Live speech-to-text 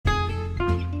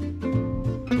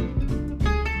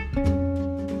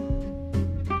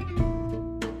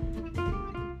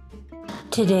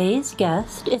Today's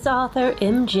guest is author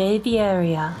M.J.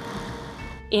 Vieira.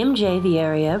 M.J.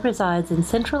 Vieira resides in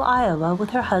central Iowa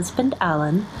with her husband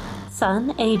Alan,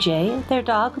 son AJ, their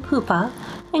dog Poopa,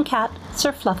 and cat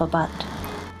Sir Fluffabutt.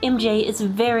 MJ is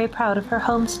very proud of her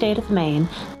home state of Maine,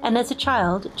 and as a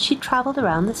child, she traveled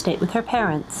around the state with her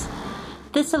parents.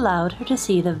 This allowed her to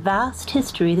see the vast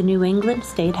history the New England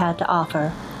state had to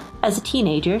offer. As a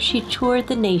teenager, she toured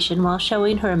the nation while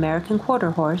showing her American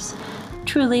quarter horse,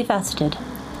 Truly Vested.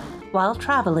 While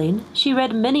traveling, she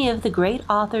read many of the great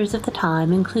authors of the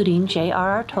time, including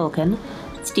J.R.R. Tolkien,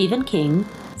 Stephen King,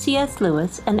 C.S.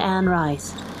 Lewis, and Anne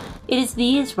Rice. It is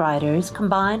these writers,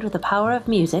 combined with the power of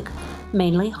music,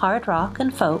 mainly hard rock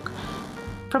and folk,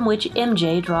 from which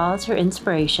MJ draws her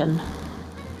inspiration.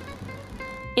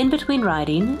 In between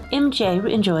writing,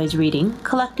 MJ enjoys reading,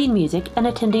 collecting music, and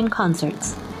attending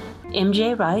concerts.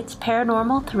 MJ writes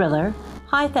paranormal thriller,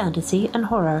 high fantasy, and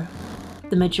horror.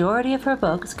 The majority of her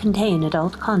books contain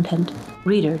adult content.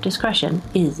 Reader discretion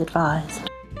is advised.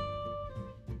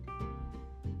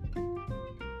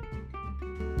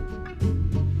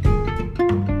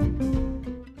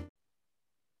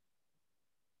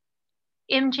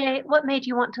 MJ, what made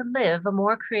you want to live a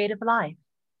more creative life?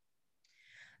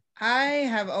 I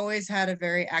have always had a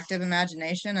very active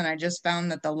imagination, and I just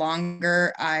found that the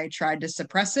longer I tried to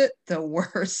suppress it, the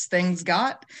worse things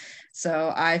got.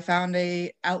 So I found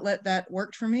a outlet that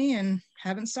worked for me and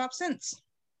haven't stopped since.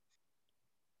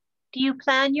 Do you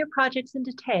plan your projects in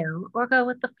detail or go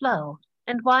with the flow?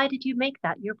 And why did you make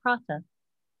that your process?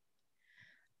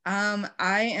 I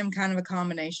am kind of a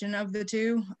combination of the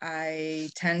two. I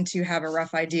tend to have a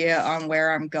rough idea on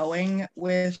where I'm going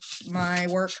with my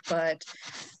work, but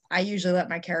I usually let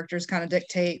my characters kind of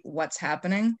dictate what's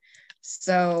happening.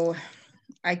 So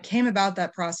I came about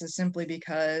that process simply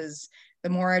because the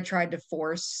more I tried to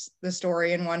force the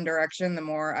story in one direction, the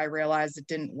more I realized it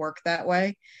didn't work that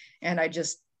way. And I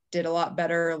just did a lot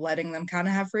better letting them kind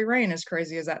of have free reign, as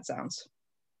crazy as that sounds.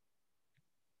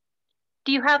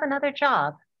 Do you have another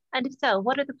job? And if so,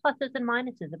 what are the pluses and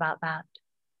minuses about that?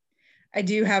 I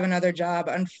do have another job.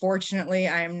 Unfortunately,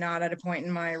 I am not at a point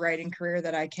in my writing career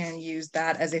that I can use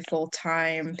that as a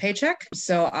full-time paycheck.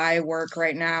 So I work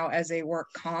right now as a work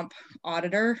comp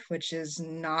auditor, which is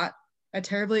not a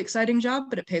terribly exciting job,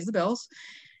 but it pays the bills.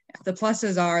 The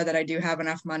pluses are that I do have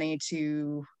enough money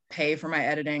to pay for my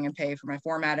editing and pay for my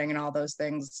formatting and all those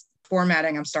things.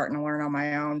 Formatting, I'm starting to learn on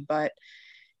my own, but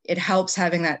it helps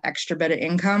having that extra bit of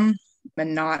income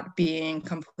and not being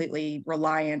completely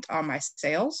reliant on my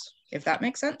sales, if that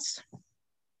makes sense.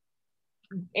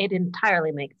 It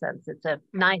entirely makes sense. It's a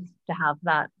nice to have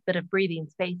that bit of breathing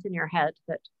space in your head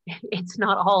that it's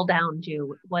not all down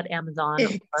to what Amazon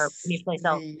or any place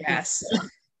else. Yes,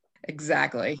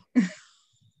 exactly.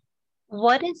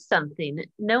 What is something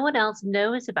no one else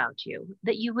knows about you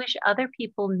that you wish other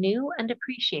people knew and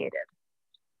appreciated?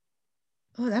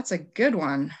 Oh, that's a good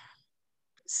one.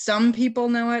 Some people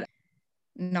know it,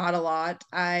 not a lot.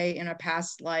 I, in a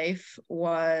past life,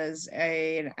 was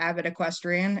an avid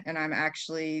equestrian, and I'm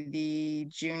actually the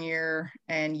junior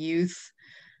and youth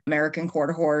American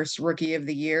Quarter Horse Rookie of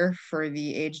the Year for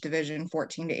the age division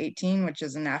 14 to 18, which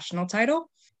is a national title.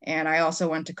 And I also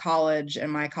went to college,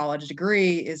 and my college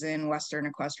degree is in Western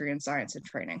Equestrian Science and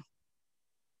Training.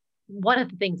 One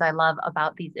of the things I love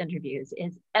about these interviews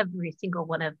is every single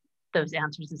one of those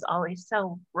answers is always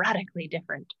so radically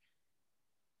different.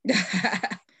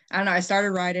 I don't know. I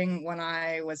started writing when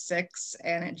I was 6,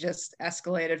 and it just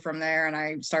escalated from there. And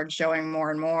I started showing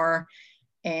more and more.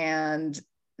 And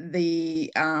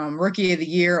the Rookie of the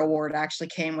Year award actually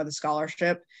came with a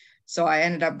scholarship. So I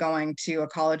ended up going to a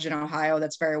college in Ohio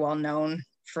that's very well known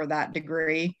for that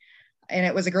degree. And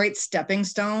it was a great stepping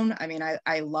stone. I mean,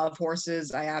 I love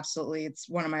horses. It's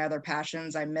one of my other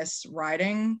passions. I miss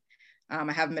riding.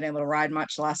 I haven't been able to ride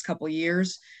much the last couple of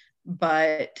years,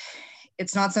 but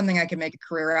it's not something I can make a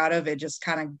career out of. It just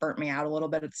kind of burnt me out a little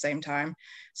bit at the same time.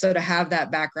 So to have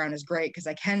that background is great because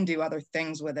I can do other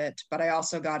things with it, but I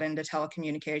also got into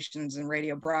telecommunications and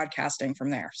radio broadcasting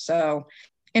from there. So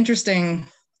interesting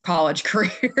college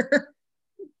career.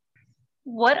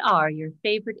 What are your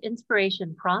favorite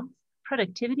inspiration prompts,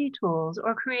 productivity tools,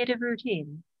 or creative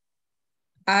routines?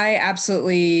 I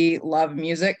absolutely love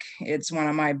music. It's one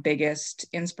of my biggest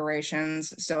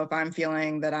inspirations. So if I'm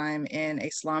feeling that I'm in a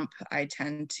slump, I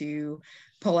tend to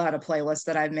pull out a playlist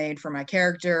that I've made for my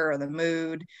character or the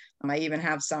mood. I even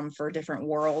have some for different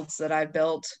worlds that I've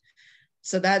built.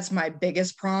 So that's my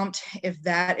biggest prompt. If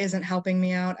that isn't helping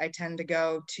me out, I tend to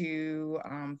go to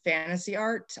fantasy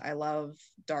art. I love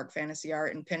dark fantasy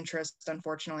art, and Pinterest,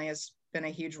 unfortunately, has been a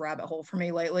huge rabbit hole for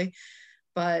me lately.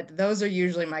 but those are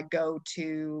usually my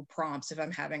go-to prompts if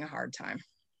I'm having a hard time.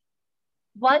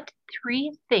 What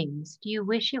 3 things do you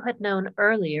wish you had known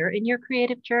earlier in your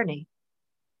creative journey?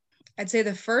 I'd say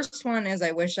the first one is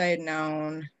I wish I had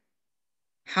known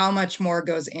how much more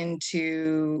goes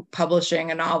into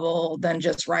publishing a novel than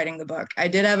just writing the book. I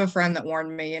did have a friend that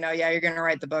warned me, yeah, you're going to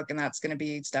write the book and that's going to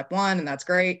be step 1 and that's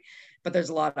great, but there's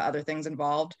a lot of other things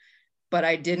involved. But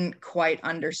I didn't quite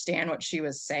understand what she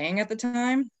was saying at the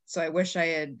time. So I wish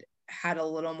I had a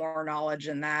little more knowledge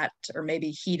in that, or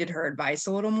maybe heeded her advice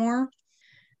a little more.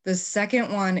 The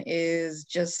second one is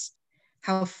just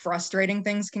how frustrating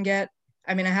things can get.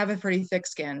 I mean, I have a pretty thick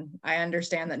skin. I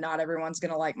understand that not everyone's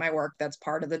going to like my work. That's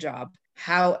part of the job.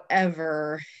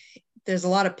 However, there's a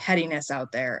lot of pettiness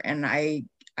out there. And I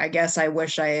guess I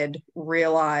wish I had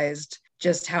realized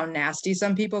just how nasty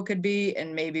some people could be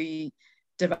and maybe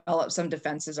develop some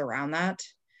defenses around that.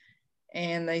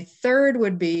 And the third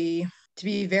would be to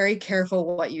be very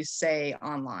careful what you say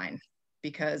online,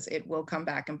 because it will come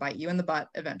back and bite you in the butt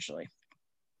eventually.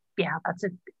 Yeah, that's a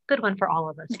good one for all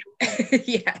of us.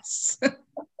 Yes.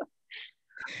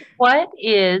 What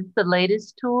is the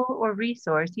latest tool or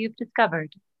resource you've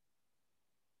discovered?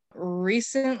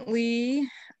 Recently,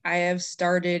 I have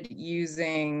started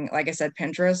using, like I said,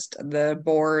 Pinterest. The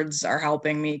boards are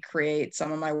helping me create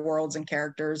some of my worlds and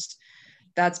characters.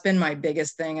 That's been my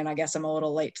biggest thing. And I guess I'm a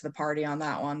little late to the party on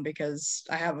that one, because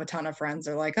I have a ton of friends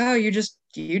that are like, oh, you just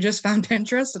found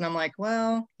Pinterest? And I'm like,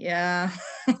 well, yeah,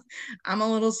 I'm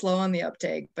a little slow on the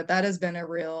uptake, but that has been a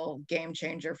real game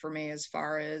changer for me as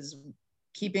far as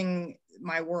keeping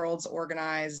my worlds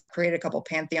organized, create a couple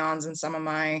pantheons in some of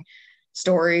my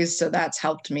stories. So that's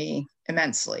helped me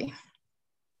immensely.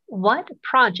 What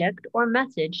project or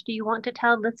message do you want to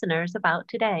tell listeners about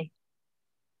today?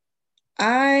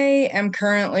 I am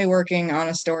currently working on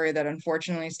a story that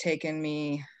unfortunately has taken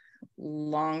me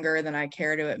longer than I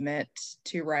care to admit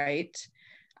to write.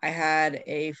 I had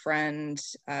a friend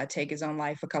take his own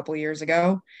life a couple years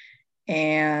ago,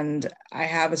 and I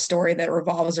have a story that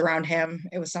revolves around him.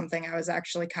 It was something I was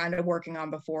actually kind of working on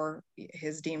before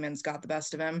his demons got the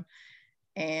best of him.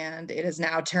 And it has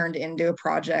now turned into a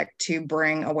project to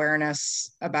bring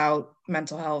awareness about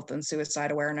mental health and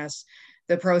suicide awareness.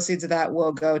 The proceeds of that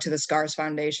will go to the Scars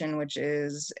Foundation, which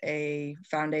is a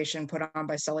foundation put on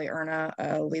by Sully Erna,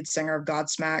 a lead singer of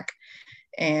Godsmack.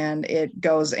 And it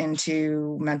goes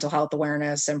into mental health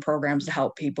awareness and programs to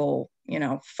help people,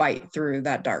 fight through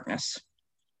that darkness.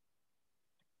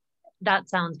 That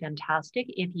sounds fantastic.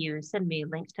 If you send me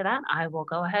links to that, I will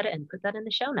go ahead and put that in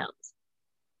the show notes.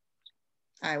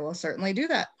 I will certainly do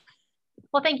that.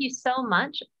 Well, thank you so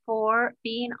much for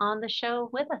being on the show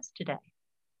with us today.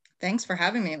 Thanks for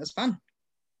having me. It was fun.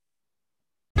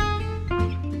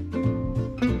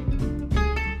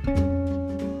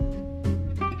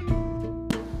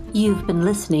 You've been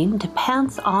listening to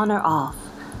Pants On or Off,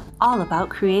 all about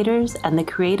creators and the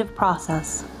creative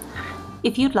process.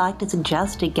 If you'd like to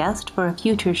suggest a guest for a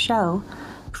future show,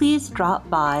 please drop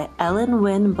by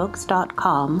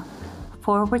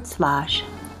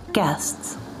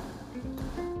ellenwynbooks.com/guests.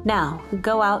 Now,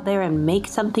 go out there and make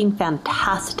something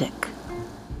fantastic.